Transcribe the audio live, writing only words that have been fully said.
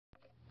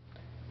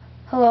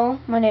Hello,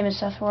 my name is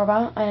Seth.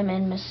 I am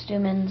in Miss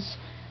Stuman's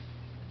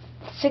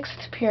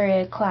 6th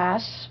period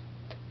class,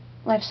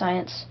 Life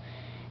Science,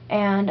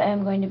 and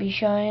I'm going to be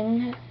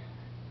showing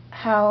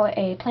how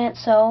a plant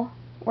cell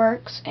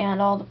works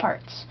and all the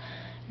parts,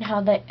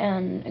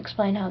 and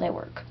explain how they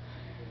work.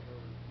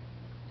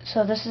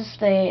 So this is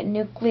the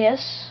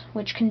nucleus,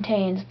 which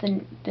contains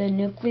the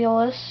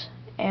nucleolus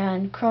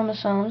and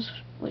chromosomes,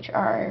 which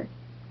are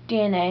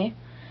DNA,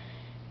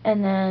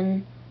 and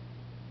then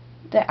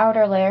the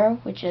outer layer,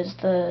 which is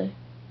the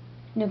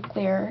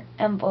nuclear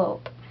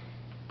envelope.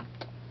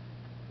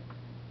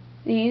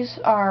 These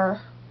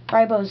are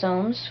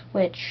ribosomes,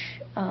 which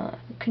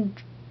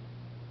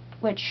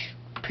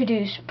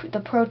produce the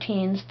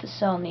proteins the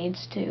cell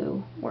needs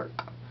to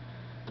work.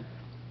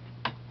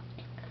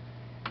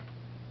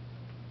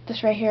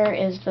 This right here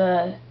is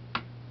the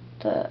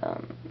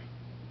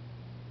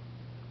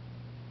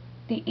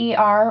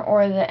ER,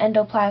 or the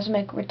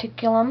endoplasmic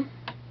reticulum,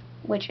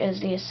 which is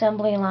the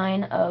assembly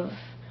line of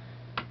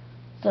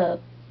the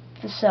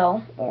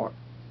cell or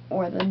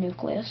the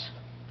nucleus,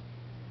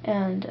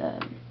 and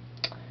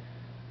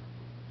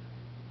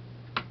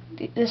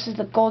this is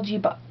the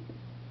Golgi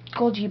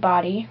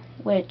body,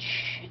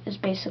 which is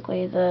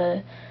basically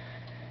the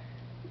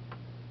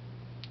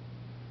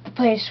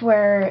place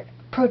where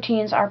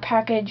proteins are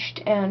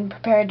packaged and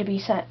prepared to be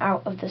sent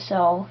out of the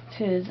cell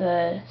to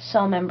the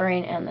cell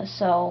membrane and the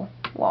cell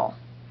wall.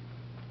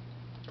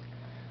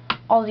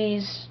 All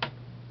these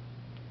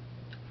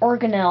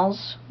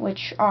organelles,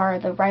 which are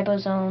the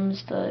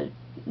ribosomes, the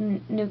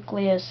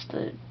nucleus,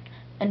 the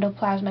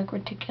endoplasmic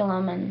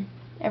reticulum, and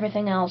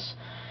everything else,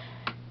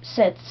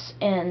 sits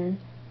in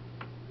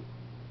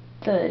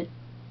the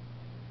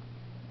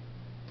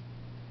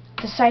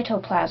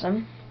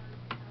cytoplasm,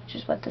 which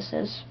is what this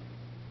is.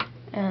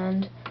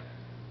 And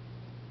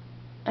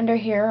under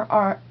here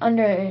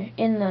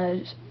in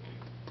the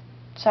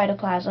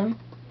cytoplasm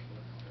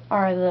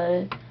are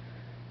the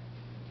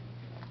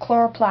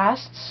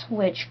chloroplasts,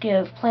 which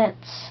give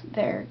plants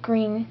their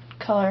green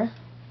color,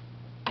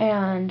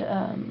 and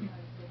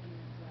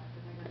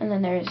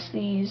then there's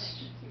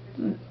these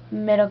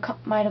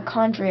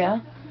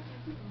mitochondria,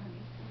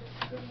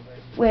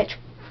 which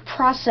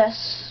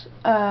process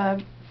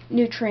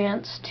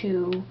nutrients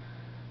to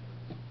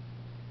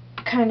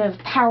kind of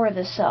power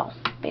the cell,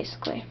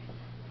 basically.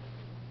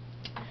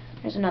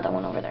 There's another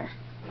one over there.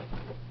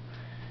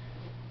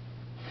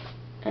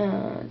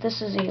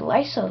 This is a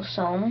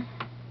lysosome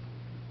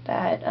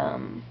that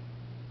I'm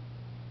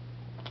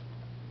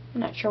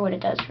not sure what it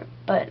does,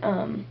 but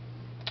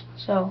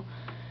so,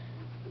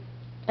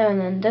 and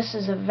then this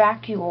is a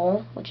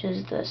vacuole, which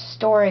is the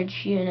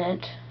storage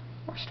unit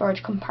or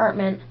storage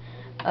compartment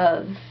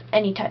of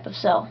any type of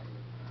cell.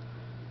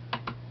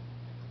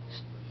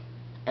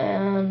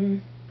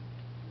 And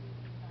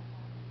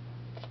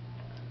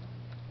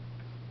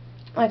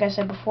like I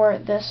said before,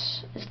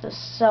 this is the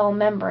cell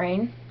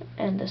membrane,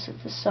 and this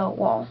is the cell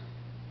wall.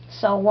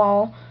 Cell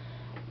wall,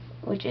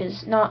 which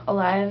is not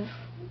alive,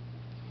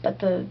 but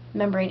the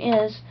membrane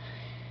is,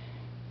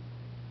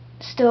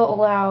 still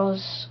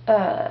allows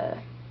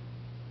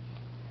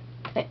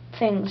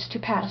things to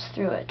pass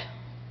through it,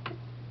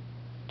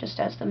 just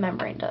as the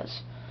membrane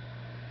does.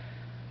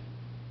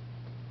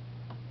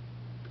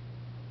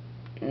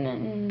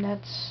 And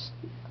that's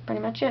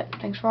pretty much it.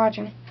 Thanks for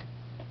watching.